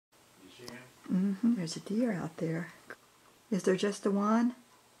Mm-hmm. There's a deer out there. Is there just the one?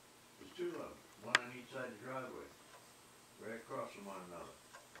 There's two of them. One on each side of the driveway. Right across from one another.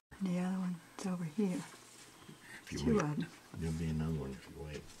 And the other one's over here. If Two of them. There'll be another one if you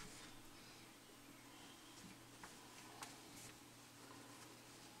wait.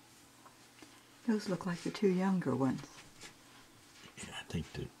 Those look like the two younger ones. Yeah, I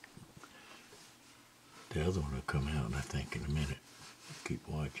think that the other one will come out, I think, in a minute. Keep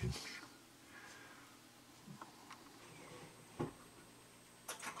watching.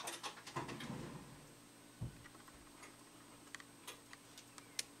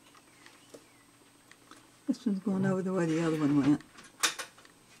 This one's going over the way the other one went.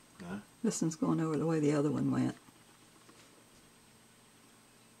 Huh? This one's going over the way the other one went.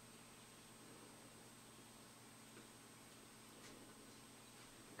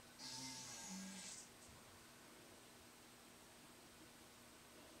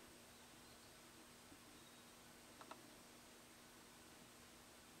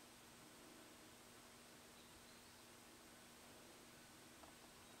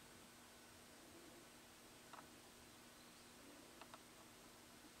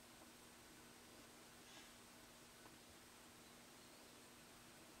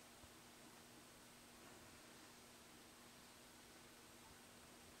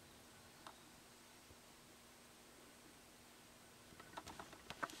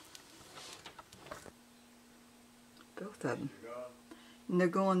 Both of them. And they're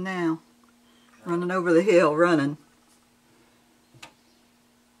going now. Running over the hill, running.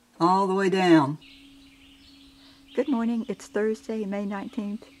 All the way down. Good morning. It's Thursday, May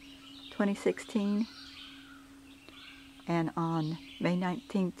 19th, 2016. And on May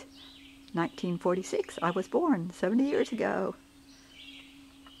 19th, 1946, I was born 70 years ago.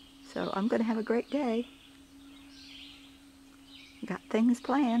 So I'm going to have a great day. Got things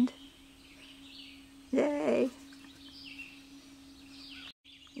planned. Yay!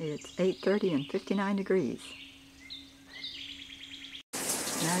 It's 8:30 and 59 degrees.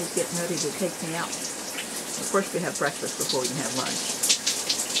 Now he's getting ready to take me out. Of course we have breakfast before we can have lunch.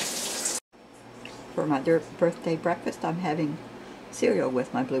 For my birthday breakfast I'm having cereal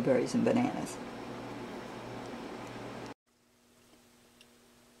with my blueberries and bananas.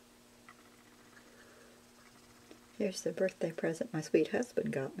 Here's the birthday present my sweet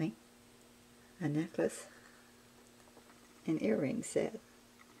husband got me. A necklace and earring set.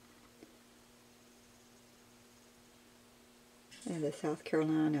 And the South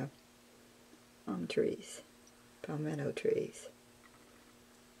Carolina palm trees, palmetto trees.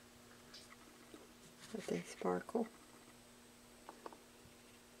 But they sparkle.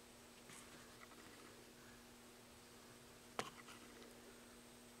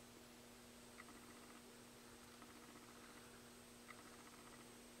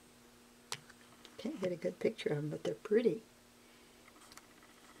 Can't get a good picture of them, but they're pretty.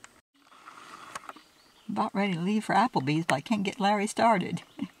 About ready to leave for Applebee's, but I can't get Larry started.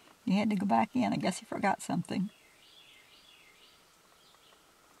 He had to go back in. I guess he forgot something.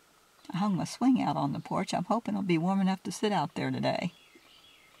 I hung my swing out on the porch. I'm hoping it'll be warm enough to sit out there today.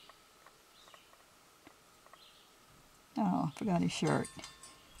 Oh, I forgot his shirt.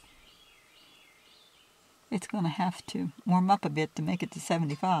 It's going to have to warm up a bit to make it to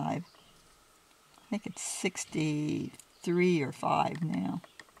 75. I think it's 63 or 5 now.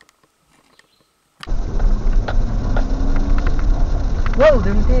 Whoa,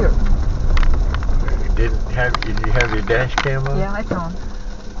 there's a deer. Did you have your dash cam on? Yeah, it's on.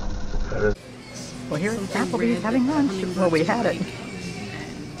 Well, here at Applebee's having lunch. Well, we had it.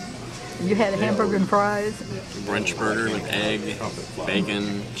 You had a hamburger and fries. Brunch burger with egg,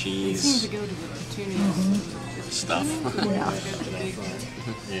 bacon, cheese, stuff. Yeah.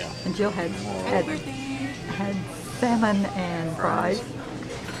 Yeah. And Jill had salmon and fries.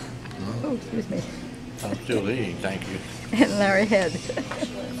 Oh, excuse me. I'm still eating, thank you. And Larry had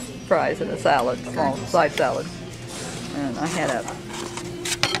fries and a salad, small side salad. And I had a,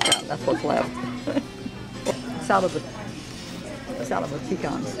 yeah, that's what's left. salad with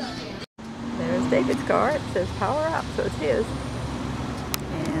pecans. There's David's car. It says power up, so it's his.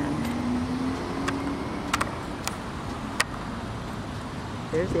 And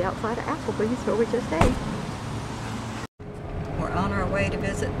there's the outside of Applebee's where we just ate. We're on our way to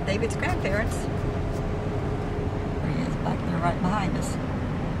visit David's grandparents. There he is back there right behind us.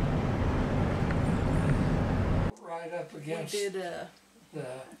 Right up against We did the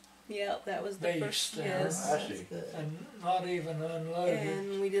yeah, that was the base first, there. yes. I see. And not even unloaded.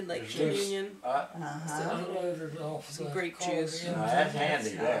 And we did like It's just- communion. Unloaded off Some the grape car juice. into Now, that's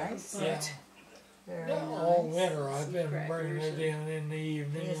handy there. But Very Yeah, all nice. winter I've been Crackers bringing it and- in the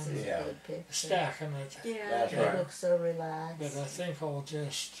evening This is and a good picture. stacking it. Yeah. That's It right. looks so relaxed. But I think I'll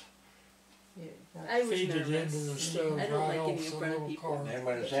just I was feed it nervous. into the stove I don't right like off getting in the front of little people. car. And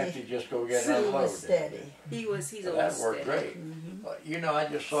when it's empty, just go get it He was unloaded. steady. He's Well, always that worked steady. great. You know, I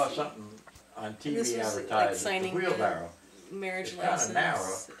just saw something on TV This was like advertised, it's a signing wheelbarrow, Marriage It's kinda license.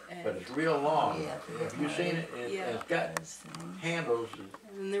 narrow, and, but it's real long. Yeah. Have you seen it? Yeah. It's got Those things. handles,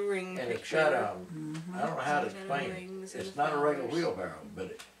 and the ring and it's picture. got, I don't know how to It's got explain rings it. and It's not a regular flowers. wheelbarrow,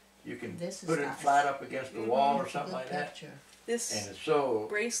 but you can This is put it nice. flat up against the wall or It's a something good like that. picture. This And it's so,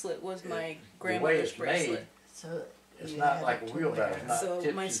 bracelet was my the way grandmother's it's made, bracelet. So it's you not have like it a to wheelbarrow, wear. it's not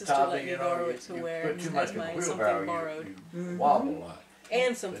So my sister tipsy-turvy, let me you know, borrow you it to wear put too as much in a my something wheelbarrow, borrowed. you wobble a lot.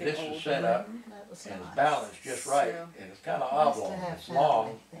 And But something this old. is set up, That was and it's nice. balanced just right, So- and it's kinda Nice to oblong, have it's long,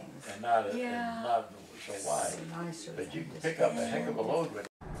 family things. and not, Yeah. and not so wide. It's nicer But you than can just pick up a this. heck of a load with it.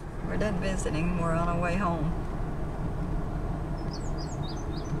 We're done visiting. We're on our way home.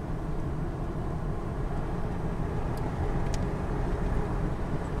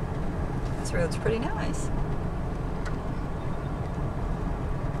 This road's pretty nice.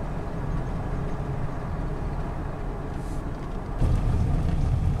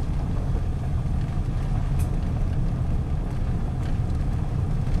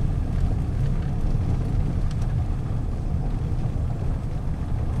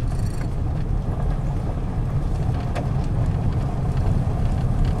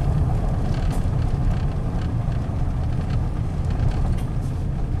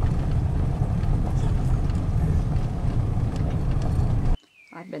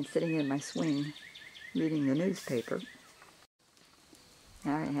 I've been sitting in my swing reading the newspaper.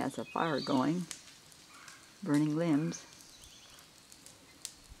 Larry has a fire going, burning limbs.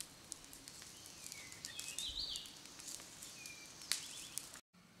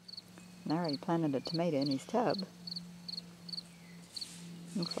 Larry planted a tomato in his tub.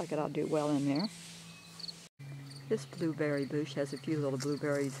 Looks like it'll do well in there. This blueberry bush has a few little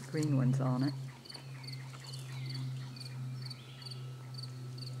blueberries, green ones on it.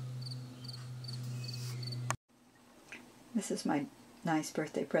 This is my nice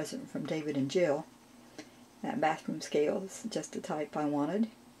birthday present from David and Jill. That bathroom scale is just the type I wanted.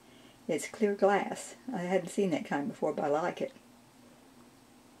 It's clear glass. I hadn't seen that kind before, but I like it.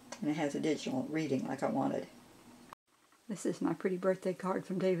 And it has a digital reading like I wanted. This is my pretty birthday card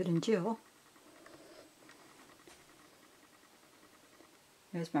from David and Jill.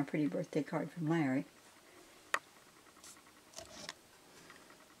 There's my pretty birthday card from Larry.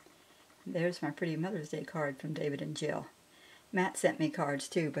 There's my pretty Mother's Day card from David and Jill. Matt sent me cards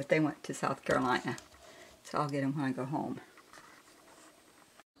too, but they went to South Carolina, so I'll get them when I go home.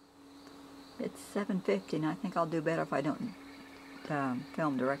 It's 7:50, and I think I'll do better if I don't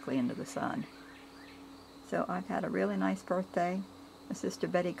film directly into the sun. So I've had a really nice birthday. My sister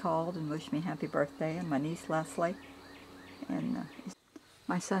Betty called and wished me happy birthday, and my niece Leslie. And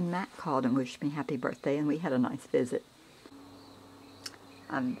my son Matt called and wished me happy birthday, and we had a nice visit.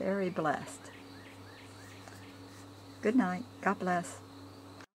 I'm very blessed. Good night. God bless.